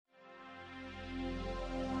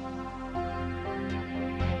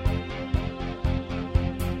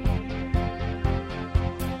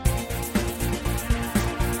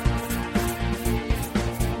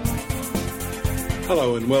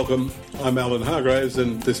Hello and welcome. I'm Alan Hargraves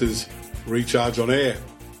and this is Recharge on Air.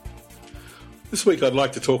 This week I'd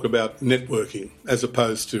like to talk about networking as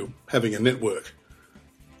opposed to having a network.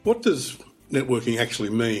 What does networking actually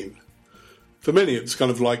mean? For many it's kind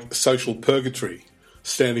of like social purgatory,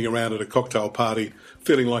 standing around at a cocktail party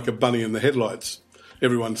feeling like a bunny in the headlights.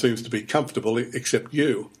 Everyone seems to be comfortable except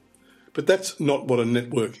you. But that's not what a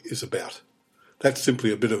network is about. That's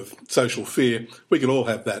simply a bit of social fear. We can all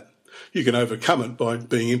have that. You can overcome it by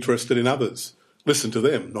being interested in others. Listen to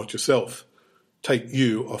them, not yourself. Take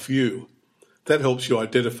you off you. That helps you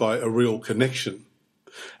identify a real connection.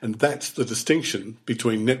 And that's the distinction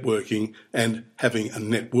between networking and having a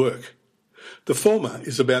network. The former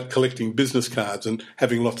is about collecting business cards and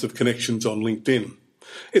having lots of connections on LinkedIn.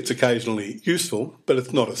 It's occasionally useful, but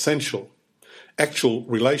it's not essential. Actual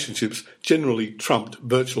relationships generally trumped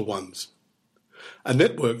virtual ones. A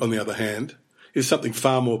network, on the other hand, is something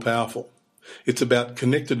far more powerful. It's about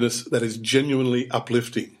connectedness that is genuinely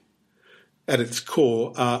uplifting. At its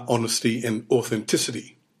core are honesty and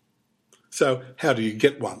authenticity. So how do you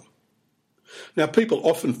get one? Now, people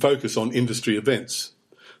often focus on industry events.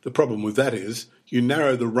 The problem with that is you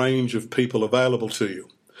narrow the range of people available to you.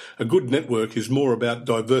 A good network is more about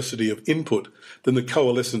diversity of input than the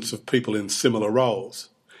coalescence of people in similar roles.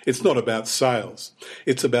 It's not about sales.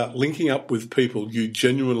 It's about linking up with people you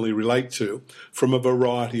genuinely relate to from a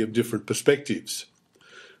variety of different perspectives.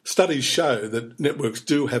 Studies show that networks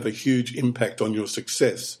do have a huge impact on your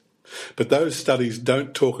success, but those studies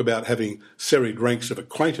don't talk about having serried ranks of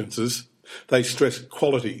acquaintances. They stress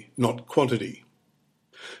quality, not quantity.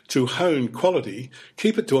 To hone quality,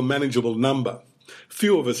 keep it to a manageable number.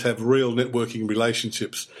 Few of us have real networking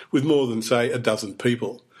relationships with more than, say, a dozen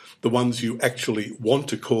people. The ones you actually want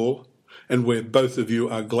to call, and where both of you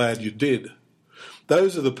are glad you did.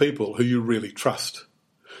 Those are the people who you really trust.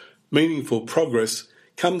 Meaningful progress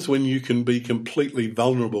comes when you can be completely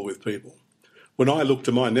vulnerable with people. When I look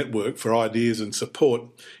to my network for ideas and support,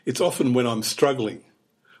 it's often when I'm struggling.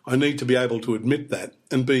 I need to be able to admit that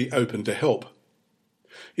and be open to help.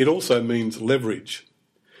 It also means leverage.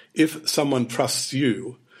 If someone trusts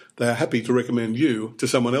you, they are happy to recommend you to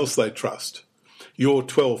someone else they trust. Your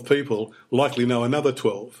 12 people likely know another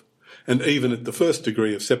 12, and even at the first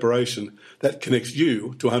degree of separation, that connects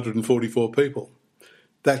you to 144 people.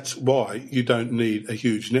 That's why you don't need a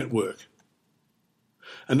huge network.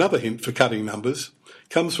 Another hint for cutting numbers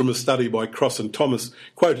comes from a study by Cross and Thomas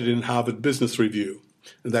quoted in Harvard Business Review,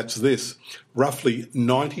 and that's this: roughly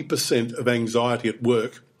 90% of anxiety at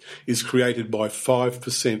work is created by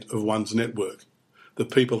 5% of one's network, the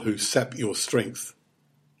people who sap your strength.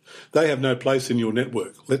 They have no place in your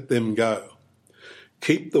network. Let them go.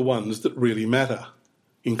 Keep the ones that really matter.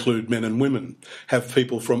 Include men and women. Have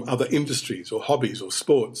people from other industries or hobbies or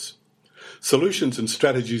sports. Solutions and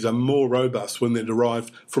strategies are more robust when they're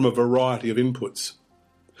derived from a variety of inputs.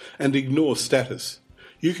 And ignore status.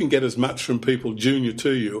 You can get as much from people junior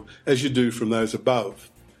to you as you do from those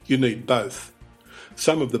above. You need both.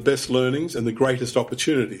 Some of the best learnings and the greatest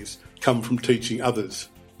opportunities come from teaching others.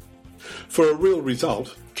 For a real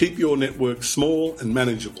result, keep your network small and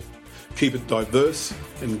manageable. Keep it diverse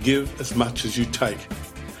and give as much as you take.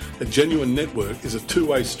 A genuine network is a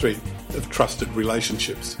two-way street of trusted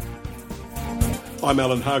relationships. I'm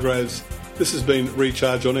Alan Hargraves. This has been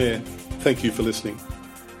Recharge on Air. Thank you for listening.